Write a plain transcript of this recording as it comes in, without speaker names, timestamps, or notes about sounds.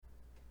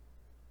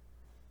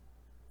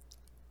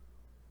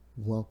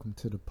Welcome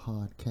to the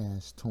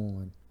podcast,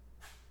 Torn.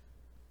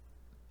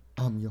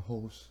 I'm your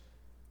host,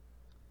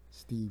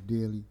 Steve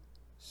Daly,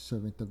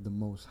 servant of the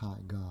Most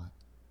High God,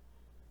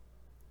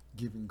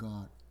 giving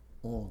God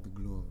all the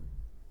glory,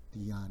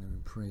 the honor,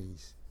 and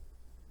praise,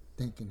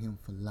 thanking Him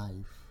for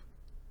life,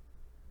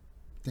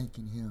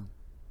 thanking Him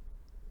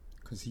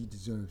because He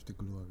deserves the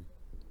glory,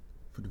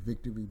 for the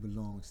victory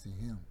belongs to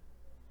Him.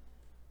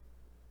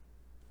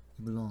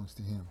 It belongs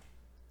to Him.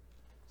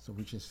 So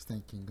we're just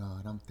thanking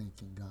God. I'm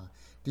thanking God.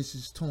 This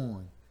is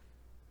Torn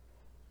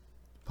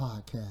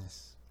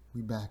Podcast.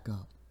 We back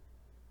up.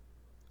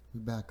 We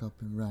back up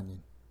and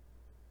running.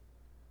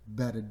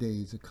 Better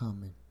days are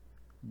coming.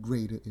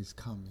 Greater is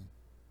coming.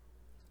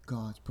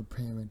 God's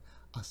preparing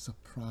a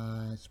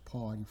surprise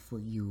party for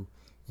you,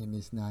 and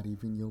it's not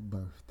even your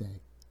birthday.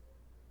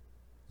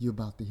 You're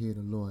about to hear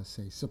the Lord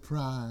say,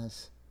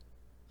 surprise.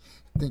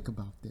 Think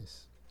about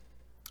this.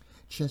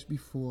 Just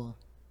before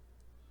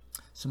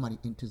somebody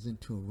enters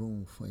into a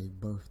room for a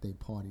birthday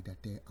party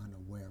that they're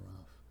unaware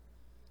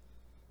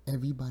of,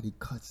 everybody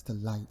cuts the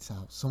lights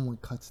out. Someone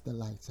cuts the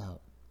lights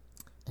out,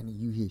 and then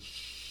you hear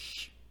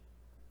shh,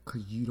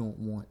 because you don't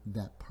want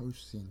that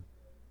person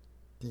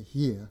to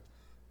hear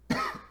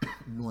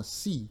nor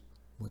see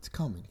what's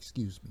coming.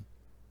 Excuse me.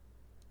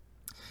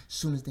 As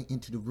soon as they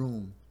enter the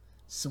room,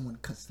 someone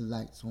cuts the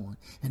lights on,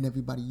 and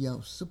everybody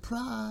yells,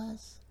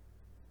 surprise.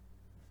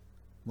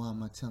 Why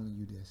am I telling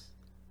you this?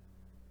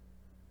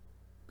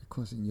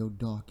 Because in your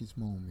darkest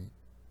moment,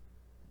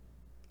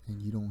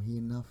 and you don't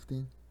hear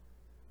nothing,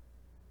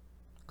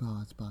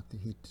 God's about to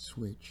hit the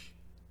switch,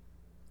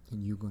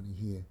 and you're going to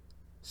hear,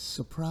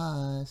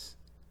 surprise,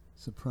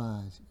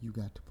 surprise, you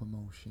got the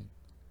promotion.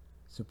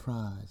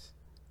 Surprise,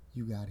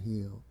 you got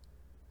healed.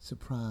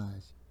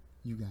 Surprise,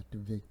 you got the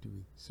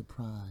victory.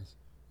 Surprise,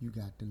 you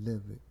got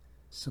delivered.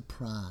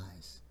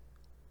 Surprise,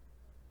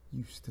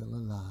 you still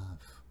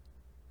alive.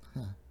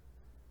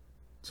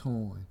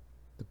 Torn,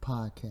 the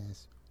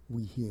podcast,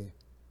 we here.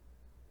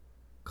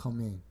 Come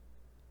in.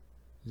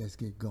 Let's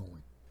get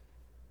going.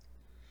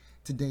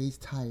 Today's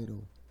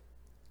title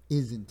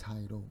is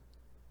entitled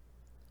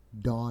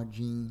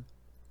Dodging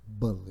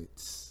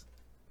Bullets.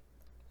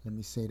 Let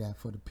me say that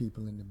for the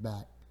people in the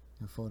back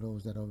and for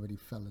those that already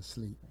fell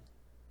asleep.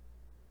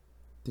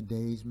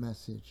 Today's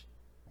message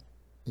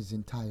is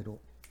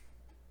entitled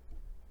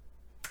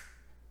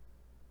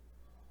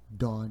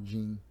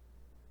Dodging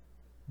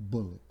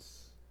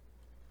Bullets.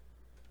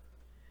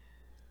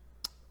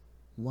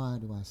 Why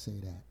do I say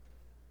that?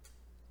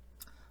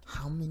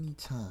 How many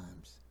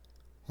times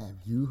have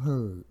you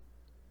heard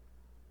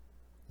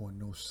or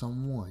know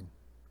someone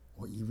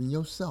or even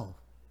yourself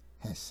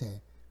has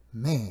said,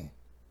 man,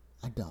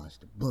 I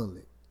dodged a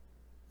bullet.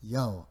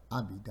 Yo,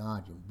 I be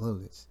dodging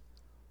bullets.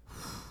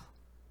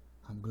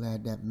 I'm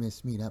glad that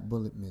missed me. That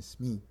bullet missed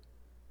me.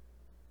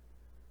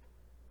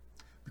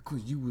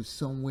 Because you was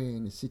somewhere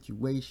in a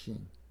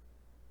situation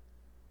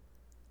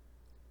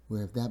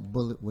where if that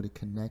bullet would have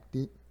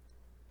connected,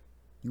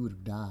 you would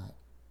have died.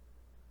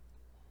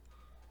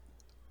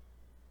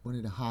 One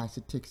of the highest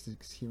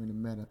statistics here in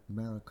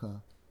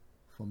America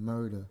for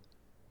murder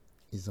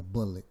is a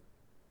bullet.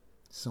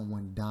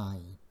 Someone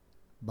dying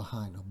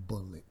behind a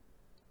bullet.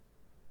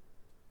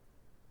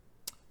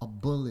 A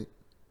bullet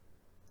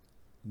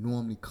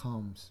normally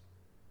comes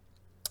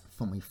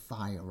from a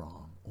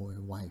firearm or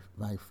a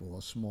rifle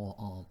or small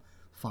arm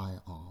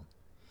firearm.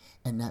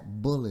 And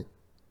that bullet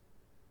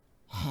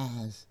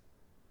has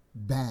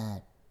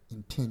bad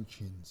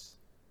intentions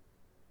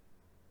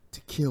to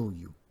kill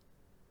you.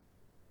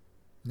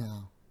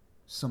 Now,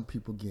 some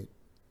people get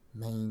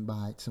maimed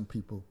by it. Some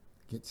people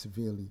get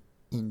severely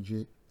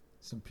injured.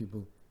 Some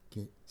people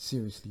get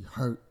seriously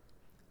hurt.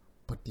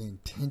 But the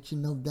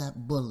intention of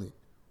that bullet,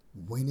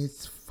 when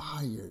it's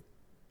fired,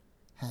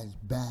 has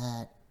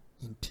bad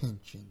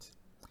intentions.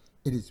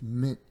 It is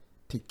meant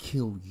to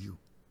kill you.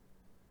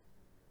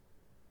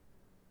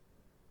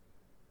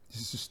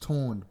 This is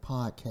Torn, the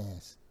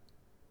podcast.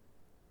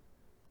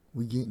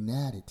 We getting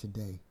at it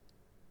today.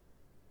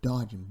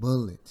 Dodging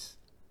bullets.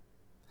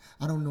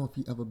 I don't know if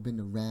you ever been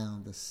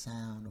around the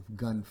sound of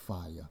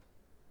gunfire.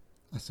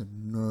 That's a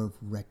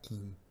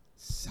nerve-wracking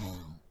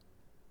sound.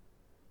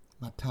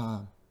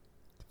 The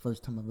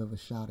first time I've ever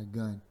shot a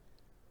gun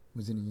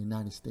was in the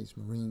United States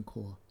Marine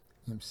Corps,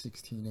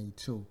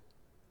 M16A2. And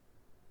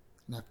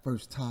that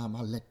first time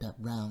I let that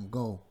round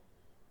go,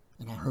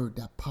 and I heard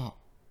that pop,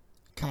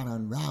 it kind of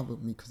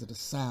unraveled me because of the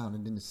sound,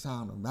 and then the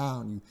sound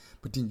around you,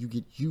 but then you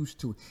get used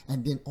to it,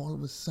 and then all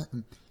of a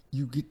sudden,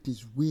 you get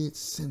this weird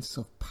sense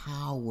of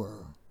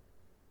power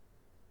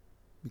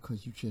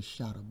because you just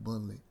shot a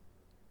bullet.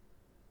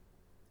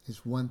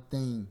 It's one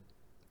thing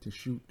to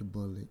shoot the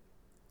bullet.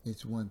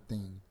 It's one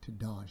thing to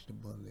dodge the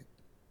bullet.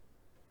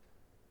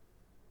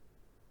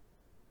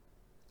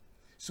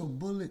 So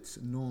bullets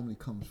normally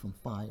comes from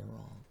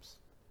firearms.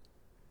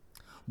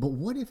 But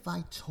what if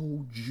I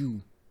told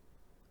you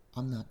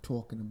I'm not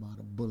talking about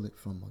a bullet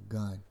from a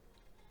gun?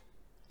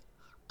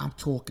 I'm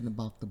talking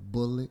about the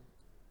bullet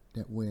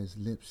that wears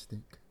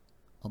lipstick,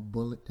 a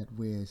bullet that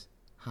wears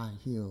high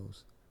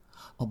heels,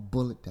 A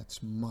bullet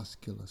that's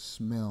muscular,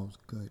 smells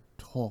good,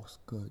 talks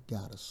good,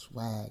 got a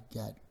swag,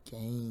 got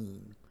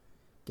game,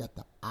 got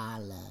the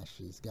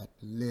eyelashes, got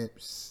the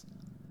lips,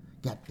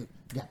 got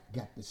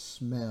the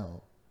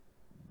smell,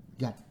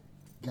 got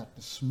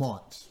the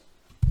smarts.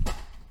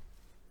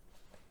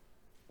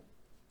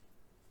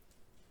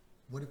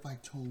 What if I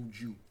told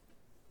you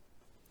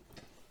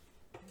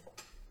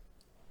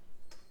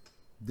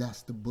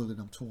that's the bullet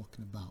I'm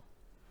talking about?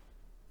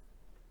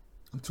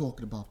 I'm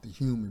talking about the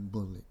human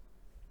bullet.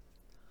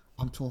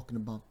 I'm talking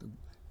about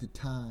the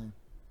time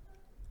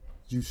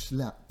you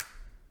slept.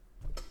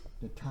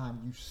 The time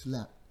you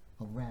slept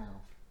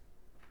around.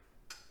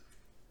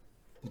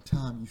 The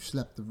time you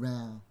slept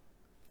around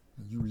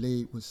and you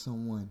laid with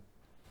someone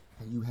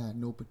and you had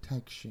no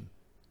protection.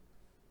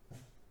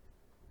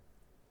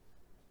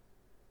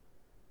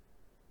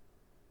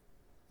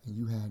 And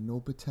you had no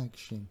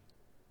protection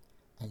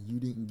and you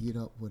didn't get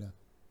up with a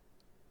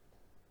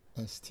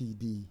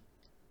STD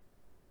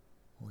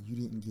or you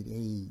didn't get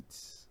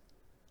AIDS.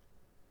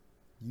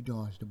 You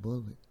dodged a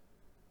bullet.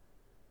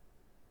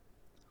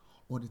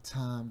 Or the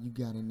time you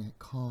got in that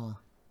car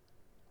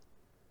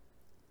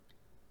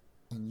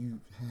and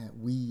you had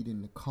weed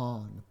in the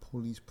car and the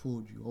police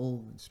pulled you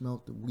over and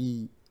smelled the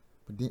weed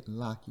but didn't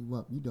lock you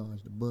up. You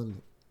dodged a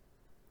bullet.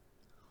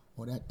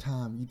 Or that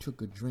time you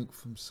took a drink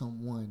from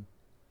someone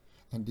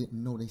and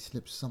didn't know they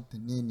slipped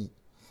something in it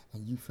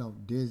and you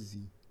felt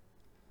dizzy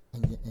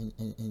and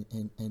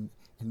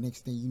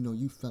next thing you know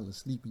you fell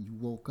asleep and you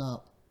woke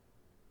up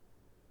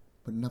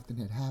but nothing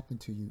had happened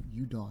to you.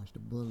 You dodged a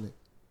bullet.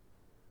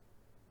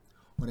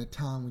 Or that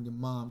time when your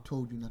mom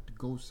told you not to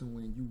go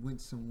somewhere and you went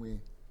somewhere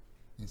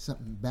and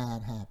something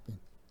bad happened.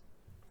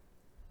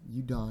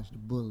 You dodged a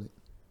bullet.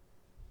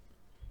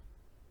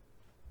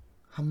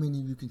 How many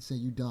of you can say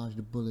you dodged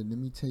a bullet? Let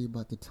me tell you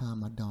about the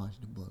time I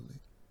dodged a bullet.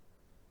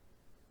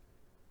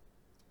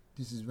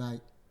 This is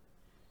right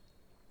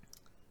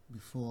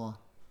before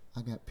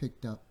I got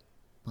picked up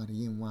by the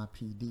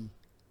NYPD.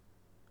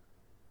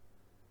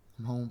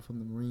 I'm home from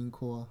the Marine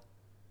Corps,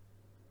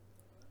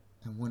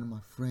 and one of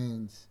my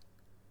friends,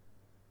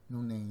 no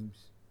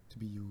names to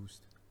be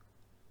used,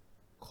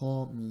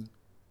 called me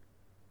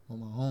on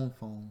my home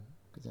phone,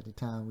 because at the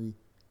time we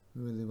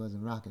really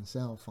wasn't rocking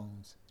cell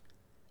phones.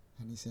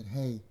 And he said,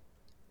 hey,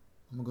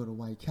 I'm going to go to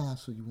White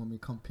Castle. You want me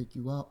to come pick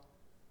you up?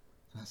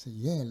 And I said,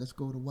 yeah, let's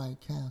go to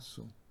White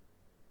Castle.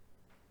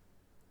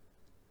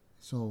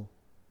 So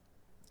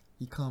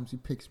he comes, he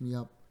picks me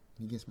up,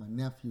 and he gets my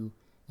nephew,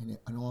 and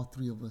all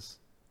three of us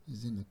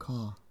is in the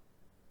car.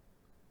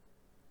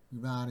 We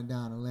riding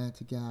down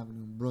Atlantic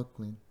Avenue in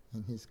Brooklyn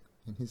in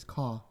his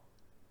car.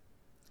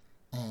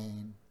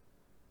 And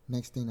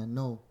next thing I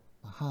know,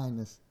 behind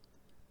us,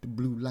 the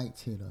blue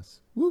lights hit us.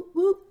 Whoop,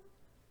 whoop.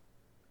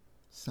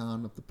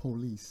 Sound of the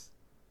police.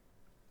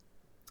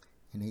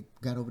 And they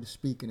got over the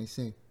speaker and they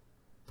say,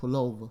 pull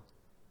over.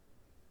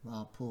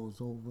 Rob pulls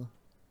over.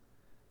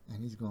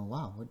 And he's going,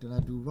 wow, what did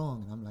I do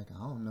wrong? And I'm like, I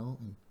don't know.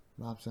 And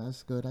Rob said,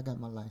 that's good. I got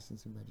my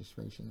license and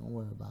registration. Don't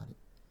worry about it.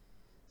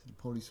 So the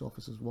police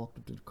officers walked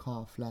up to the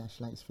car,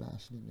 flashlights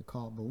flashing in the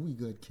car. But we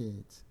good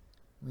kids.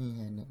 We ain't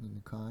had nothing in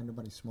the car. Ain't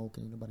nobody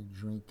smoking. Ain't nobody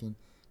drinking.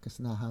 Because it's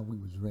not how we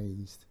was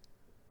raised.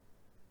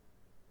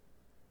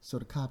 So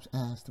the cops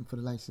asked him for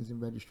the license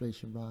and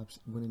registration. Rob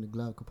went in the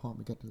glove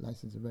compartment, got the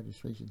license and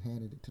registration,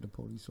 handed it to the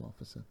police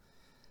officer.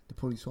 The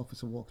police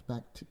officer walks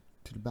back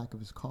to the back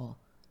of his car.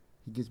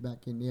 He gets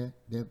back in there,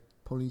 their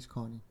police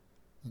car,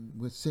 and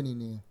we're sitting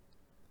there.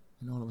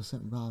 And all of a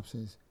sudden, Rob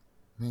says,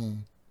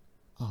 man,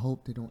 I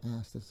hope they don't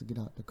ask us to get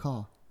out the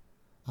car.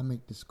 I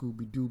make the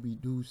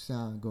Scooby-Dooby-Doo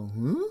sound go,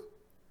 huh?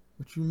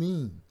 What you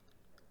mean?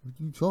 What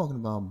you talking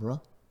about,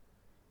 bruh?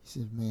 He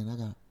says, man,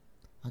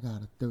 I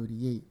got a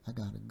 38. I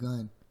got a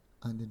gun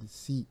under the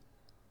seat.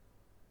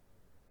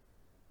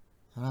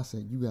 And I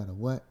said, you got a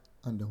what?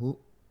 Under who?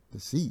 The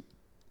seat.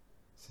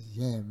 He says,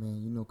 yeah,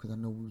 man, you know, because I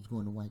know we was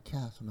going to White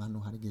Castle and I know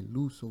how to get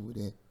loose over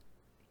there.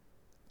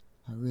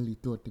 I really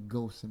thought the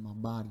ghost in my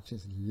body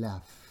just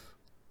left.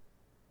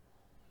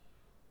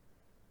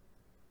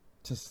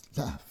 Just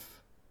left.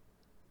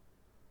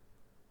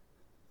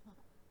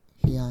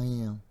 Here I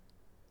am,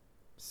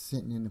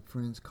 sitting in a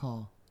friend's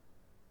car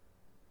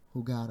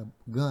who got a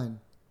gun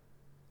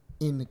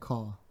in the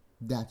car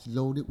that's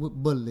loaded with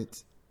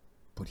bullets,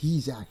 but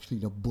he's actually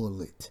the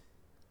bullet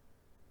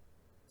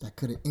that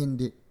could have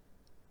ended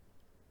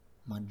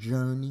my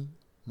journey,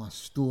 my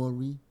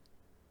story,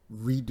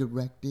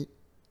 redirected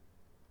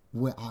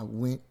where I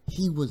went.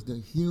 He was the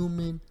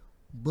human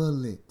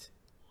bullet.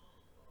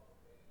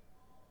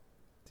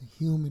 The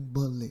human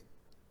bullet.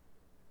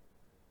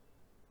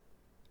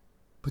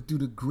 But through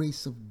the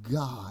grace of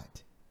God,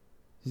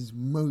 His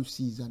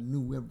mercies I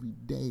knew every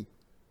day.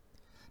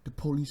 The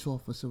police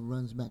officer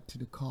runs back to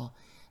the car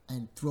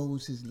and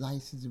throws his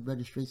license and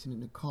registration in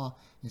the car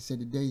and said,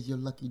 today's your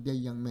lucky day,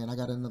 young man. I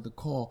got another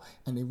call.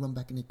 And they run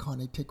back in their car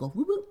and they take off.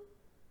 Whoop, whoop.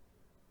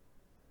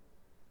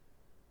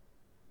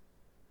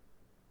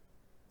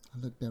 I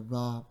looked at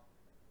Rob,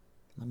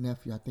 my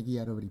nephew. I think he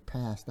had already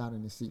passed out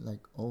in the seat like,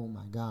 oh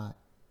my God.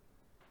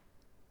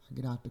 I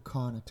get out the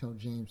car and I tell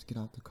James, get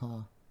out the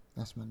car.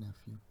 That's my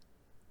nephew.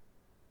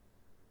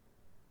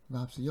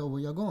 Rob said, yo,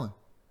 where y'all going? I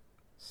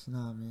said,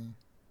 nah, man.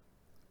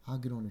 I'll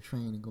get on the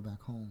train and go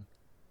back home.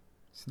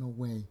 It's no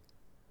way.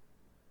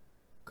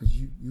 Because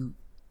you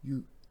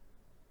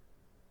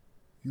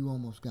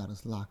almost got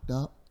us locked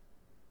up,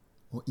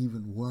 or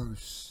even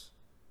worse.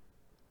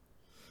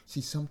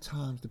 See,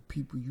 sometimes the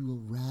people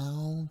you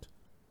around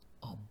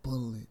are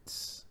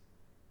bullets,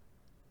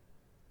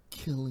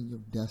 killing your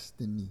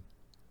destiny,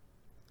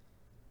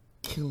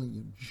 killing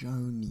your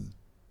journey,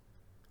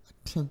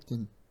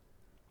 attempting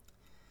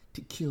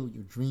to kill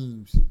your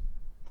dreams.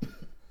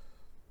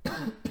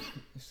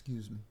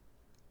 Excuse me.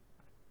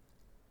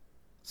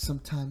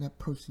 Sometimes that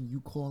person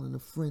you calling a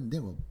friend,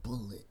 they're a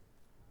bullet.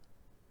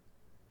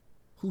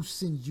 Who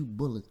sends you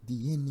bullets?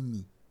 The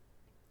enemy.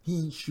 He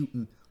ain't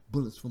shooting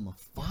bullets from a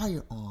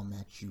firearm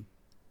at you.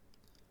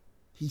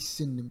 He's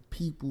sending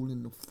people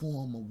in the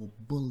form of a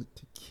bullet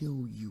to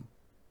kill you,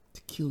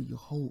 to kill your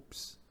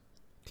hopes,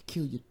 to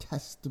kill your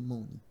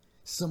testimony.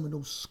 Some of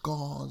those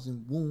scars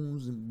and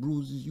wounds and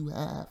bruises you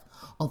have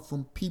are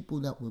from people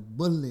that were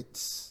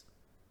bullets.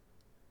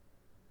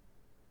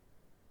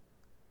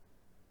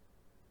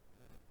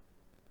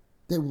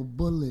 They were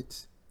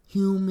bullets,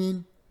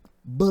 human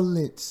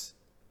bullets.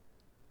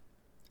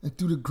 And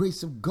through the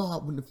grace of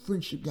God, when the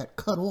friendship got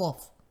cut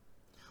off,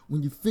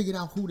 when you figured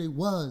out who they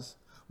was,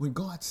 when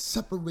God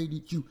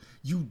separated you,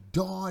 you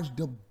dodged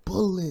a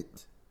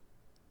bullet.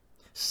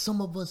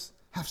 Some of us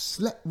have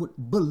slept with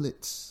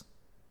bullets.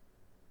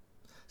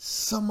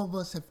 Some of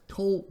us have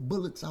told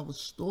bullets our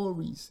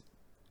stories,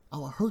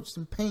 our hurts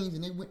and pains,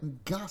 and they went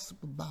and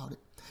gossiped about it.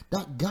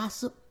 That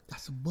gossip,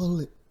 that's a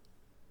bullet.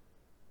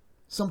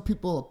 Some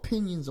people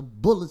opinions are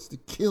bullets to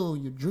kill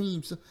your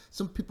dreams.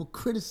 Some people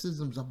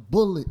criticisms are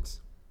bullets.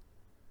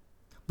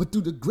 But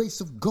through the grace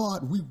of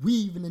God, we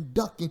weaving and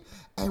ducking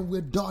and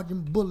we're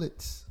dodging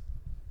bullets.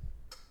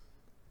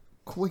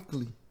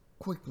 Quickly.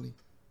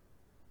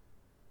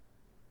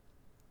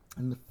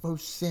 In the 1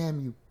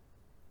 Samuel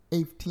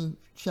 18th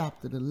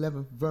chapter, the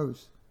 11th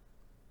verse,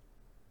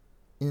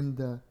 in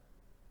the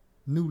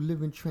New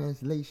Living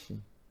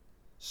Translation,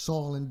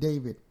 Saul and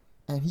David,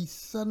 and he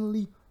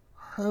suddenly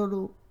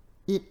hurled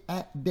it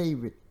at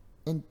David,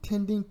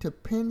 intending to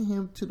pin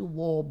him to the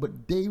wall,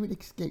 but David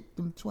escaped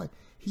him twice.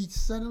 He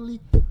suddenly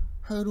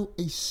hurled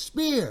a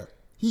spear.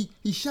 He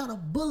shot a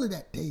bullet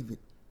at David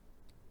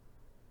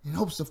in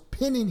hopes of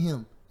pinning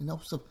him, in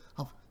hopes of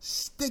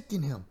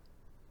sticking him.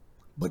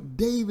 But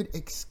David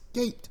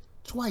escaped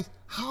twice.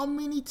 How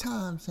many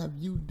times have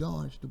you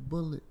dodged a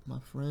bullet, my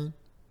friend,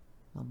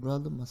 my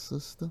brother, my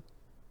sister?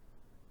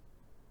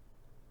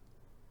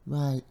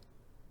 Right.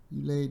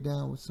 You laid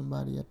down with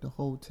somebody at the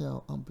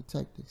hotel,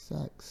 unprotected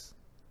sex.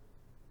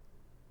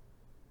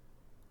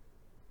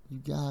 You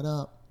got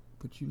up,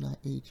 but you're not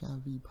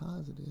HIV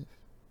positive.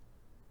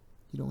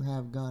 You don't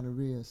have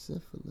gonorrhea or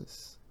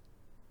syphilis.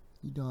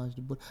 You dodged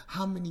the bullet.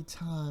 How many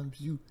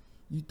times you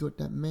thought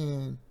that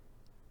man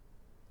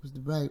was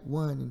the right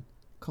one, and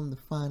come to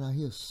find out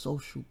he's a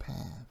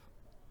sociopath?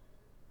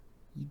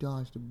 You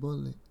dodged the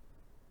bullet.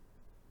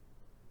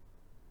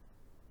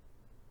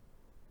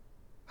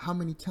 How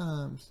many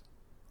times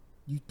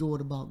you thought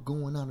about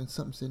going out and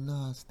something said,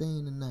 nah,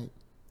 staying the night.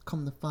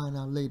 Come to find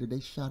out later, they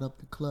shot up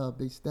the club,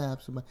 they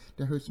stabbed somebody,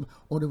 they hurt somebody,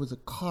 or there was a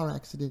car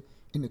accident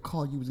in the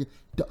car you was in.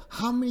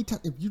 How many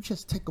times, if you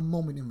just take a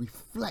moment and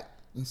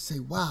reflect and say,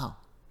 wow,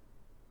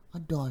 I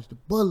dodged a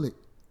bullet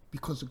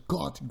because of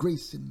God's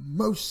grace and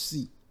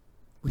mercy,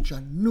 which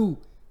I knew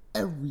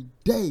every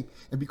day.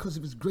 And because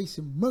of his grace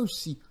and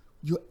mercy,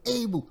 you're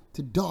able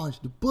to dodge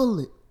the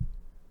bullet.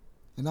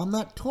 And I'm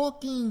not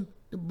talking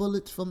the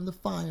bullets from the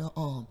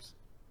firearms.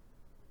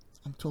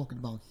 I'm talking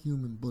about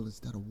human bullets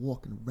that are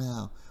walking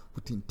around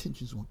with the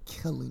intentions on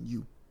killing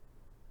you,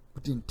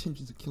 with the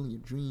intentions of killing your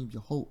dreams,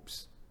 your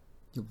hopes,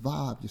 your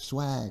vibe, your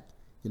swag,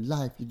 your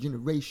life, your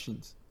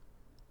generations.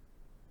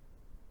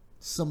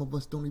 Some of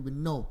us don't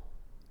even know.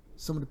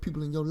 Some of the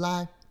people in your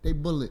life, they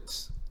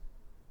bullets.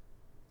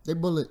 They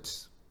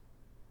bullets.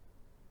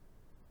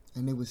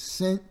 And they were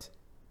sent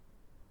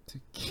to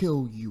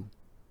kill you.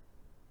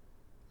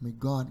 May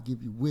God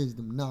give you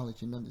wisdom,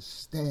 knowledge, and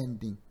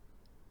understanding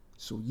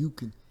so you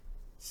can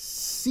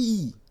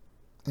see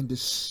and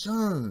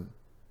discern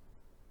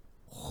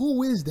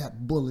who is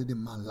that bullet in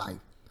my life.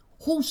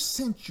 Who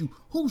sent you?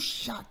 Who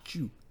shot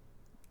you?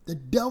 The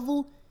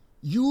devil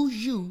used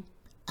you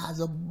as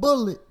a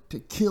bullet to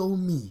kill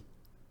me.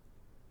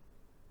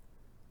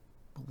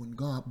 But when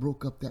God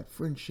broke up that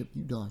friendship,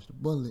 you dodged a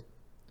bullet.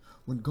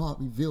 When God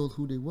revealed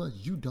who they was,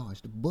 you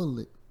dodged a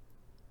bullet.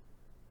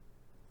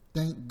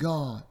 Thank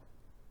God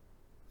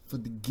for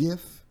the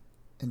gift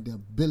and the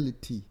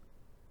ability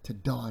to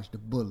dodge the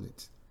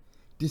bullets.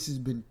 This has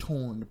been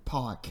Torn, the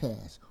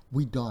podcast.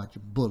 We dodge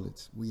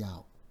bullets. We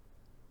out.